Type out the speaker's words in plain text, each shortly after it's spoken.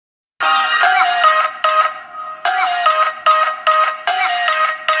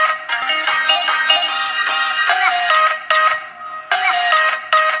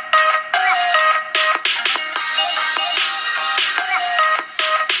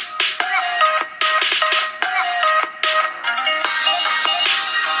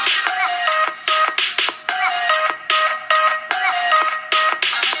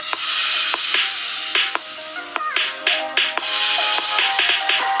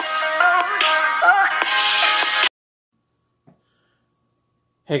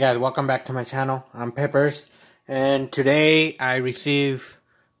Hey guys, welcome back to my channel. I'm Peppers, and today I received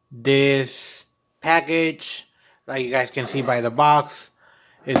this package. Like you guys can see by the box,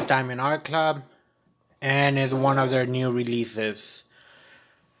 it's Diamond Art Club, and it's one of their new releases.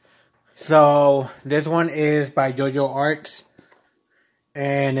 So this one is by JoJo Arts,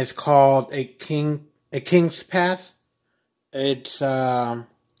 and it's called a King's Path. It's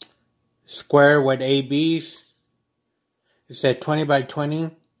square with ABs. It's a 20 by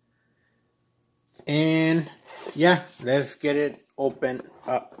 20. And yeah, let's get it open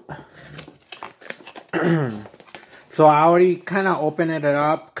up. So I already kind of opened it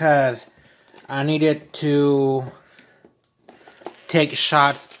up because I needed to take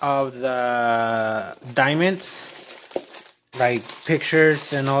shots of the diamonds, like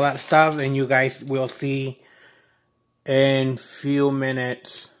pictures and all that stuff, and you guys will see in few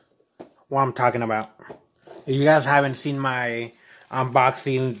minutes what I'm talking about. If you guys haven't seen my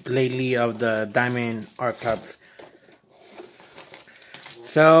unboxing lately of the Diamond Art Clubs.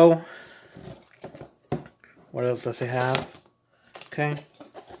 So, what else does it have? Okay.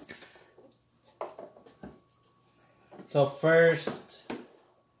 So first,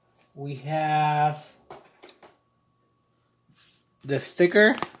 we have the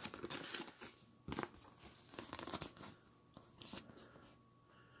sticker.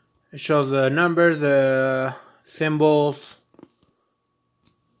 It shows the numbers, the symbols.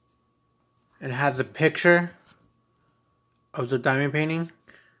 It has a picture of the diamond painting,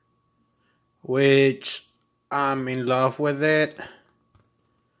 which I'm in love with it.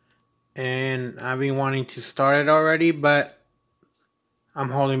 And I've been wanting to start it already, but I'm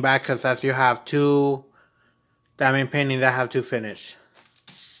holding back because as you have two diamond paintings that I have to finish.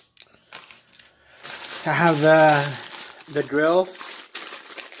 I have the drills,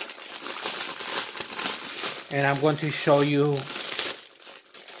 and I'm going to show you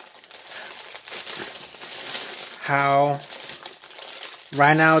how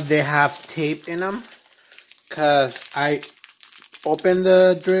right now they have tape in them, because I open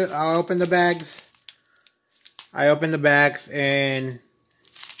the drill, I open the bags and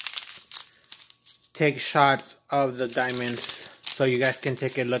take shots of the diamonds so you guys can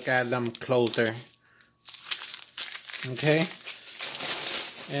take a look at them closer. Okay,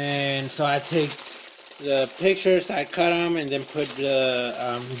 and so I take the pictures, I cut them, and then put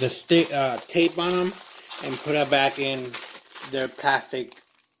the tape on them and put it back in their plastic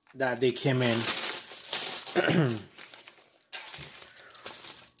that they came in.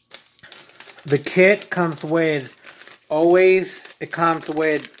 The kit comes with, it comes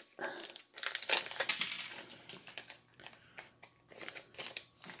with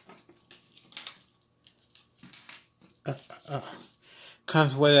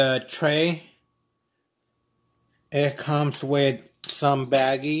a tray. It comes with some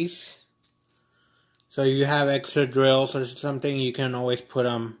baggies. So you have extra drills or something, you can always put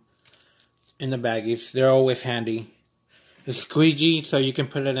them in the baggies. They're always handy. The squeegee, so you can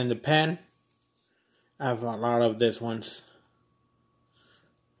put it in the pen. I have a lot of these ones.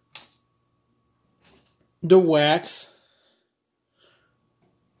 The wax.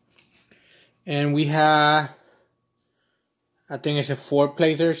 And we have, I think it's a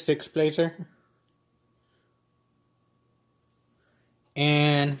 4-placer, 6-placer.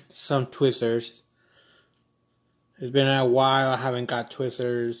 And some twisters. It's been a while I haven't got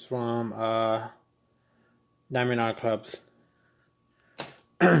twisters from Diamond Art Clubs.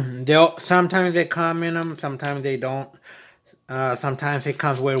 Sometimes they come in them, sometimes they don't. Sometimes it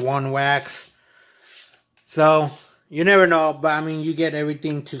comes with one wax. So you never know, but I mean you get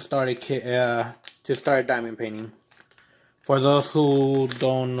everything to start diamond painting. For those who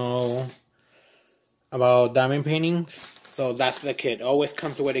don't know about diamond painting, so that's the kit. Always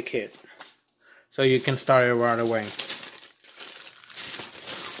comes with a kit. So you can start it right away.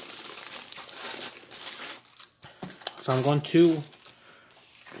 So I'm going to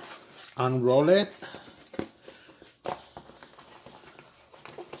unroll it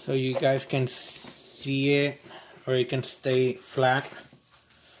so you guys can see it, or it can stay flat.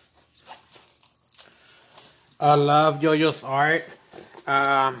 I love JoJo's art.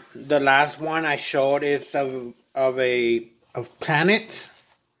 The last one I showed is of planets.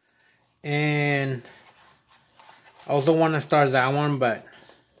 And I also want to start that one, but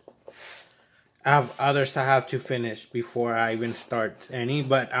I have others I have to finish before I even start any.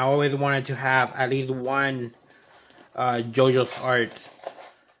 But I always wanted to have at least one JoJo's Art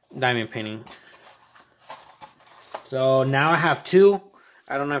diamond painting. So now I have two.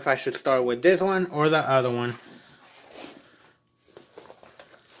 I don't know if I should start with this one or the other one.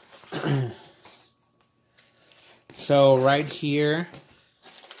 So right here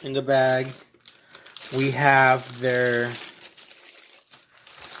in the bag, we have their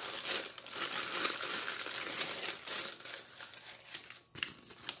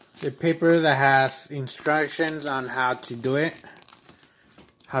paper that has instructions on how to do it,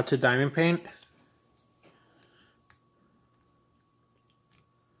 how to diamond paint.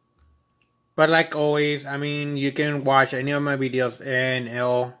 But like always, I mean, you can watch any of my videos and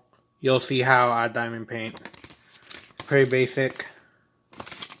you'll see how I diamond paint. Pretty basic.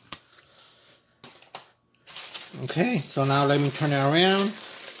 Okay, so now let me turn it around.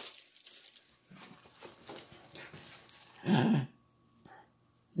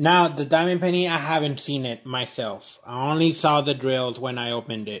 Now, the diamond painting, I haven't seen it myself. I only saw the drills when I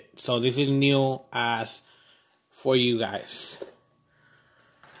opened it. So this is new as for you guys.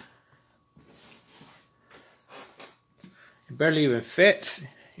 It barely even fits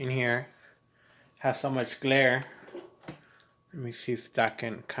in here. Has so much glare. Let me see if that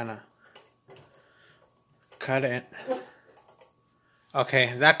can kind of cut it.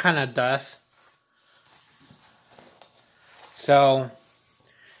 Okay, that kind of does. So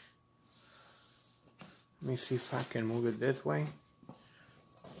let me see if I can move it this way.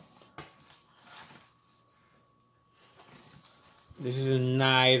 This is a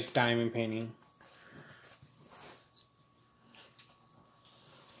nice diamond painting.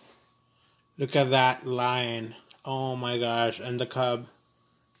 Look at that lion. Oh my gosh, and the cub.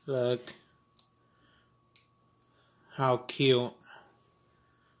 Look. How cute.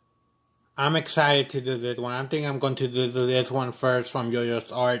 I'm excited to do this one. I think I'm going to do this one first from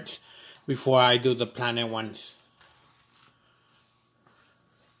Yoyo's Arts before I do the planet ones.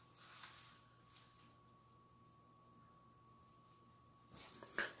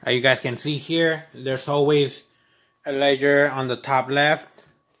 As you guys can see here, there's always a ledger on the top left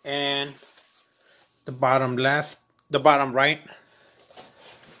and the bottom left, the bottom right.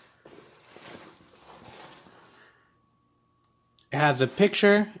 It has a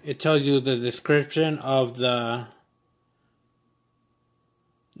picture. It tells you the description of the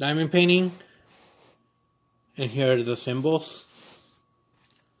diamond painting. And here are the symbols.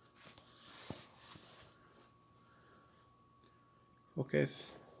 Focus.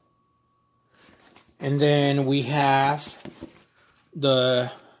 And then we have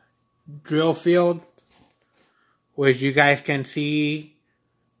the drill field, which you guys can see.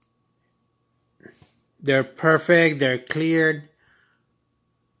 They're perfect. They're cleared.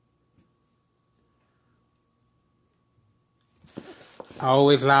 I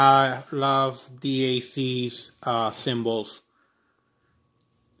always love DAC's symbols.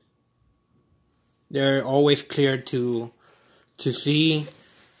 They're always clear to see,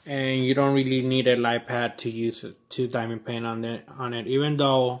 and you don't really need a light pad to use it to diamond paint on it, even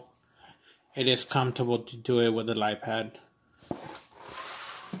though it is comfortable to do it with a light pad.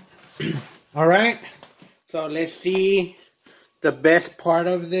 Alright, so let's see the best part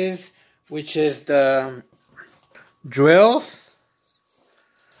of this, which is the drills.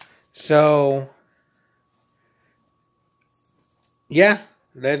 So, yeah,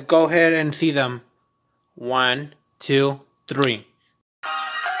 let's go ahead and see them. 1, 2, 3.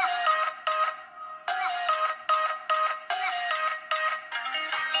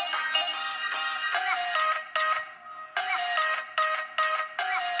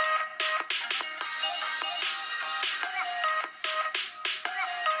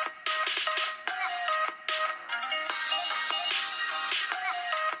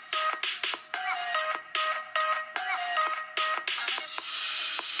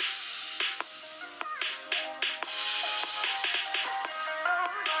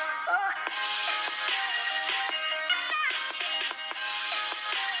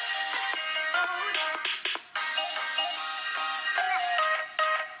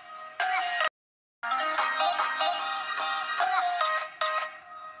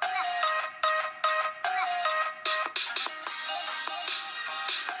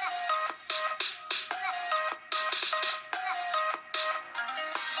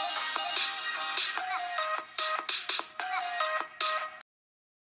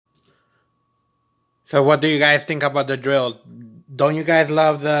 So what do you guys think about the drill? Don't you guys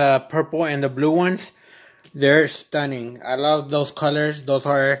love the purple and the blue ones? They're stunning. I love those colors. Those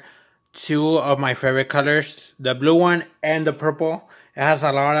are two of my favorite colors. The blue one and the purple. It has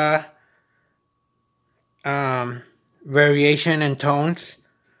a lot of variation in tones.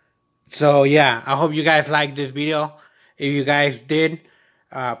 So yeah, I hope you guys liked this video. If you guys did,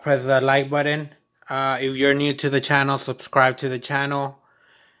 press the like button. If you're new to the channel, subscribe to the channel.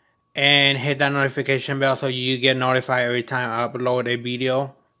 And hit that notification bell so you get notified every time I upload a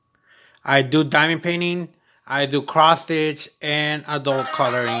video. I do diamond painting. I do cross stitch and adult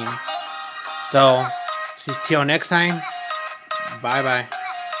coloring. So, till next time, bye bye.